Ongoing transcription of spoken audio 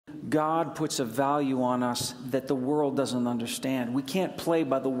God puts a value on us that the world doesn't understand. We can't play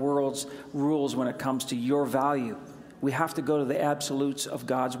by the world's rules when it comes to your value. We have to go to the absolutes of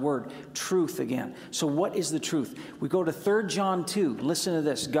God's word. Truth again. So what is the truth? We go to 3 John 2. Listen to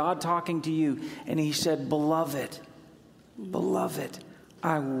this. God talking to you, and he said, beloved, beloved,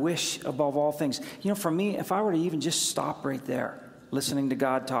 I wish above all things. You know, for me, if I were to even just stop right there, listening to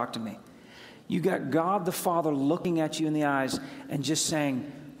God talk to me, you got God the Father looking at you in the eyes and just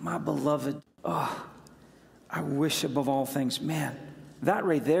saying, my beloved, oh, I wish above all things. Man, that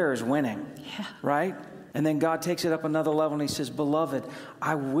right there is winning, right? And then God takes it up another level and he says, beloved,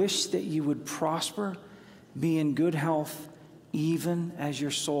 I wish that you would prosper, be in good health, even as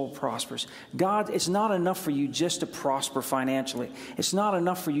your soul prospers. God, it's not enough for you just to prosper financially. It's not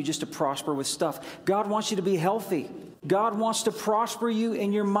enough for you just to prosper with stuff. God wants you to be healthy. God wants to prosper you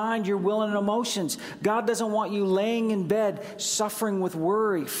in your mind, your will, and emotions. God doesn't want you laying in bed, suffering with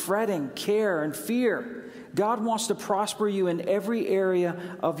worry, fretting, care, and fear. God wants to prosper you in every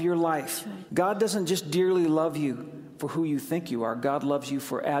area of your life. God doesn't just dearly love you for who you think you are. God loves you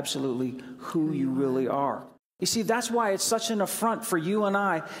for absolutely who you really are. You see, that's why it's such an affront for you and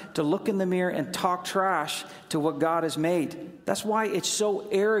I to look in the mirror and talk trash to what God has made. That's why it's so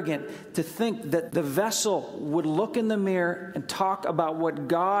arrogant to think that the vessel would look in the mirror and talk about what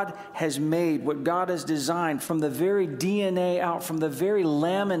God has made, what God has designed from the very DNA out, from the very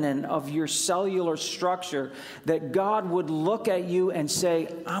laminin of your cellular structure, that God would look at you and say,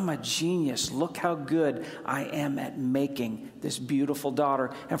 I'm a genius. Look how good I am at making this beautiful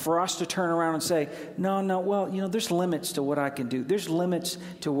daughter. And for us to turn around and say, no, well, you know, there's limits to what I can do. There's limits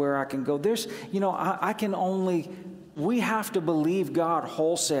to where I can go. There's, you know, I can only... We have to believe God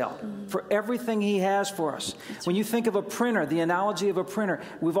wholesale for everything he has for us. When you think of a printer, the analogy of a printer,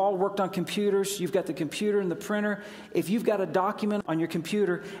 we've all worked on computers. You've got the computer and the printer. If you've got a document on your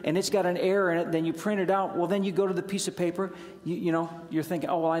computer and it's got an error in it, then you print it out. Well, then you go to the piece of paper. You know, you're thinking,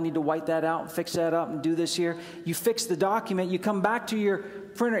 oh, well, I need to white that out and fix that up and do this here. You fix the document. You come back to your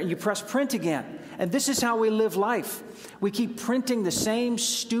printer and you press print again. And this is how we live life. We keep printing the same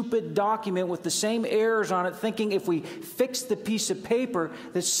stupid document with the same errors on it, thinking if we fix the piece of paper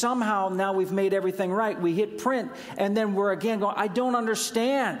that somehow now we've made everything right. We hit print and then we're again going, I don't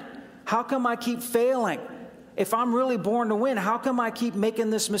understand. How come I keep failing? If I'm really born to win, how come I keep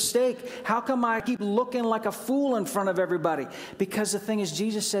making this mistake? How come I keep looking like a fool in front of everybody? Because the thing is,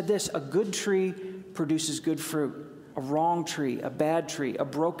 Jesus said this, a good tree produces good fruit. A wrong tree, a bad tree, a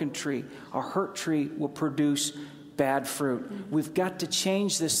broken tree, a hurt tree will produce bad fruit. We've got to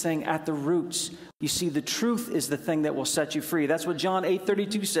change this thing at the roots. You see, the truth is the thing that will set you free. That's what John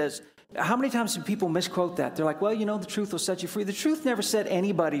 8:32 says. How many times do people misquote that? They're like, well, you know, the truth will set you free. The truth never set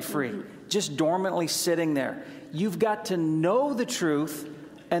anybody free, just dormantly sitting there. You've got to know the truth,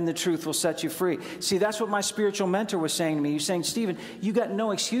 and the truth will set you free. See, that's what my spiritual mentor was saying to me. He's saying, Stephen, you got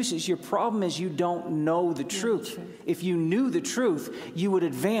no excuses. Your problem is you don't know the truth. If you knew the truth, you would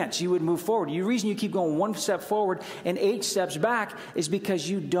advance. You would move forward. The reason you keep going one step forward and 8 steps back is because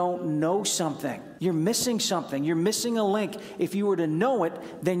you don't know something. You're missing something. You're missing a link. If you were to know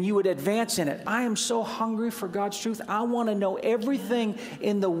it, then you would advance in it. I am so hungry for God's truth. I want to know everything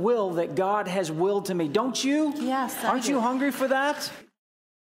in the will that God has willed to me. Don't you? Yes, I do. Aren't you hungry for that?